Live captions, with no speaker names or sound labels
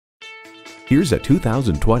Here's a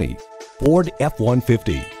 2020 Ford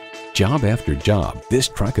F-150. Job after job, this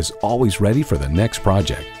truck is always ready for the next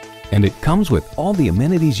project. And it comes with all the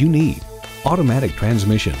amenities you need. Automatic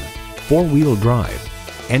transmission, four-wheel drive,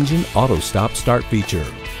 engine auto stop start feature,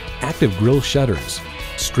 active grille shutters,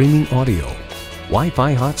 streaming audio,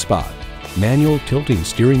 Wi-Fi hotspot, manual tilting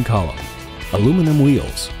steering column, aluminum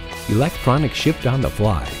wheels, electronic shift on the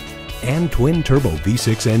fly, and twin-turbo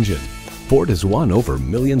V6 engine. Ford has won over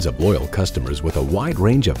millions of loyal customers with a wide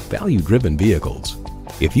range of value-driven vehicles.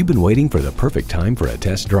 If you've been waiting for the perfect time for a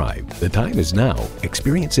test drive, the time is now.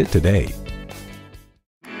 Experience it today.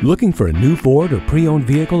 Looking for a new Ford or pre-owned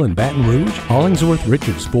vehicle in Baton Rouge? Hollingsworth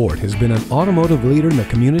Richards Ford has been an automotive leader in the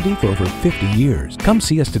community for over 50 years. Come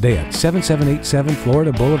see us today at 7787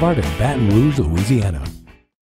 Florida Boulevard in Baton Rouge, Louisiana.